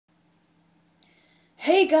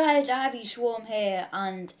Hey guys, IVSwarm here,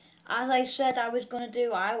 and as I said I was gonna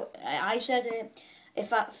do, I said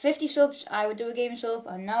if at 50 subs I would do a gaming sub,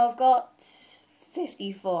 and now I've got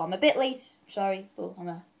 54. I'm a bit late, sorry, but I'm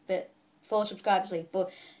a bit 4 subscribers late. But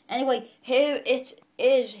anyway, here it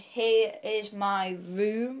is. Here is my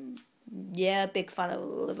room. Yeah, big fan of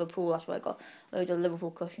Liverpool. That's why I got loads of Liverpool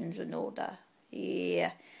cushions and all that.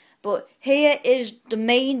 Yeah, but here is the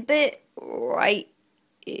main bit right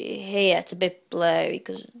here. It's a bit blurry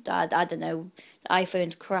because I don't know, the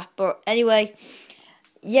iPhone's crap. But anyway,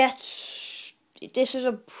 yes, this is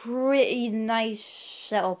a pretty nice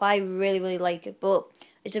setup. I really like it, but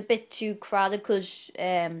it's a bit too crowded because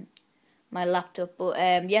my laptop. But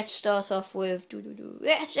let's start off with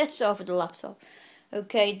let's start off with the laptop.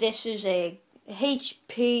 Okay, this is a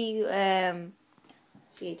HP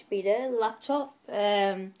there laptop.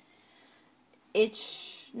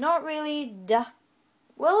 It's not really that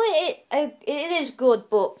well. It is good,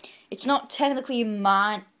 but it's not technically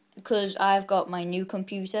mine because I've got my new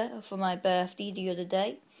computer for my birthday the other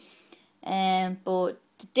day. But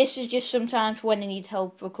this is just sometimes when I need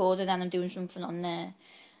help recording and I'm doing something on there.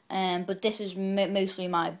 But this is mostly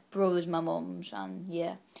my brother's, my mum's, and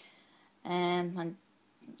yeah. And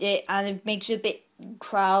it makes it a bit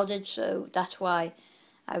crowded, so that's why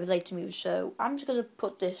I would like to move. So I'm just gonna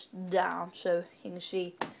put this down so you can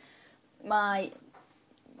see my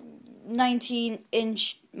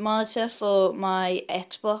 19-inch monitor for my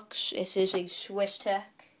Xbox. It is a Swiss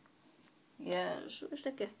Tech. Yeah, Swiss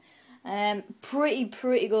Tech.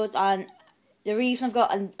 Pretty good. And the reason I've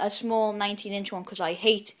got a small 19-inch one because I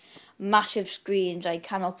hate massive screens. I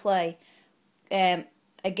cannot play a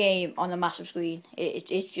game on a massive screen.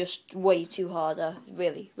 It's just way too hard. I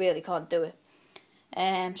really can't do it.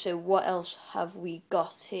 So what else have we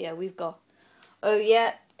got here? We've got, oh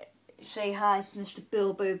yeah, say hi to Mr.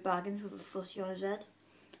 Bilbo Baggins with a footy on his head.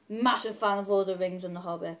 Massive fan of Lord of the Rings and the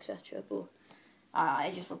Hobbit, etc. But I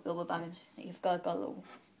just love Bilbo Baggins. You've got a little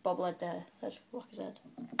bobblehead there. Let's rock his head.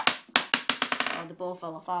 Oh, the ball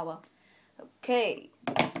fell off. Ah well. Okay.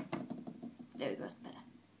 There we go.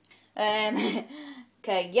 Better.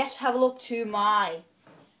 Okay, let's have a look to my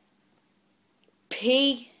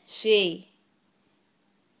PC.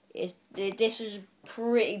 This is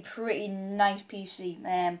pretty nice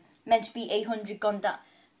PC. Meant to be 800, got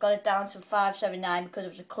it down to 579 because it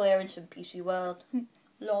was a clearance in PC World.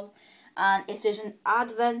 Lol. And it is an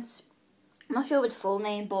Advent. I'm not sure of its full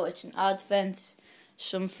name, but it's an Advent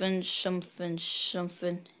something.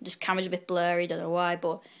 This camera's a bit blurry, don't know why,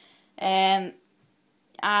 but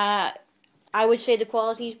I would say the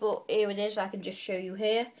qualities, but here it is. I can just show you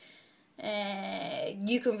here.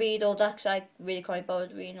 You can read all that because I really can't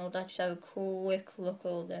bother reading all that. Just have a quick look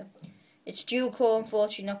at all them. It's dual core,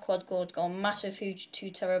 unfortunately, not quad core. It's got a massive, huge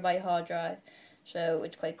 2 terabyte hard drive, so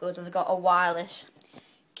it's quite good. And they've got a wireless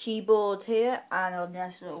keyboard here and a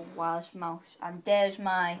nice little wireless mouse. And there's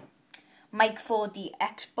my mic for the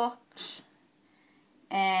Xbox.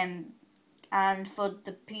 And for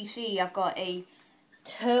the PC, I've got a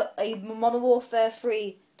Modern Warfare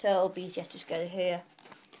 3 Turtle Beach. Let's just get it here.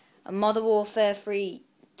 A Modern Warfare 3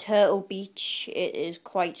 Turtle Beach. It is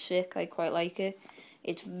quite sick. I quite like it.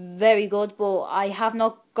 It's very good, but I have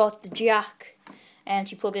not got the jack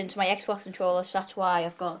to plug it into my Xbox controller, so that's why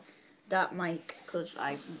I've got that mic, because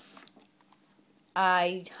I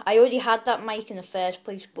already had that mic in the first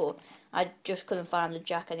place, but I just couldn't find the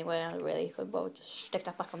jack anywhere. I really couldn't bother to stick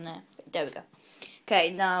that back on there. There we go. Okay,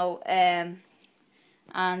 now and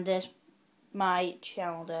there's my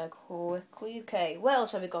channel there quickly. Okay, what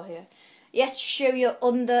else have we got here? Let's show you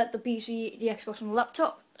under the PC, the Xbox and the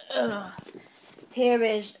laptop. Here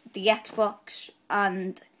is the Xbox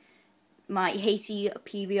and my Haiti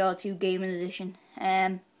PVR2 Gaming Edition.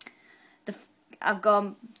 I've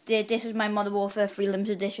got this is my Modern Warfare 3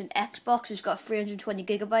 Limited Edition Xbox. It's got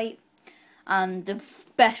 320GB, and the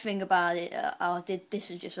best thing about it,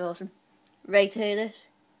 this is just awesome. Right, hear this?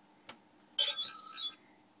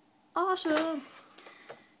 Awesome.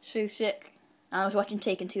 So sick. I was watching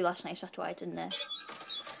Taken 2 last night, so that's why I didn't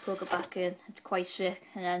plug it back in. It's quite sick,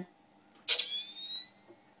 and then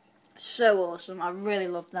so awesome. I really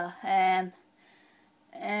love that.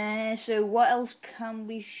 So what else can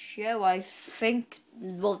we show? I think,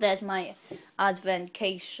 well, there's my Advent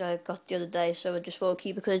case I got the other day, so I just thought I'd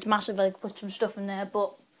keep it because it's massive. I could put some stuff in there,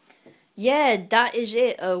 but yeah, that is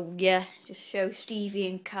it. Oh yeah, just show Stevie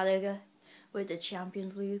and Carragher with the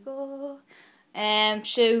Champions League. Oh.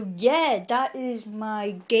 So yeah, that is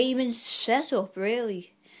my gaming setup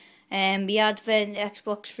really. The Advent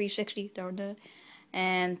Xbox 360 down there.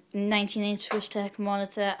 19-inch Swiss Tech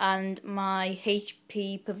monitor, and my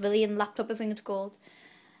HP Pavilion laptop, I think it's called.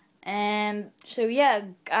 So yeah,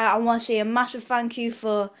 I want to say a massive thank you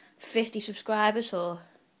for 50 subscribers, or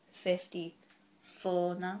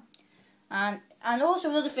 54 now. And also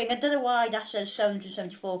another thing, I don't know why that says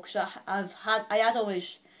 774, because I had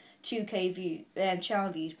almost 2k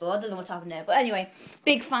channel views, but I don't know what's happened there. But anyway,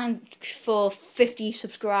 big thanks for 50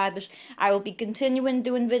 subscribers. I will be continuing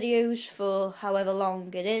doing videos for however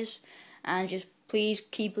long it is, and just please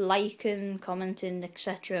keep liking, commenting,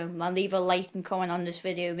 etc. I'll leave a like and comment on this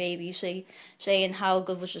video, maybe saying how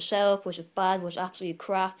good was the setup, was it bad, was it absolutely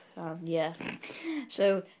crap, and yeah.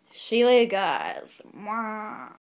 So see you later, guys. Mwah.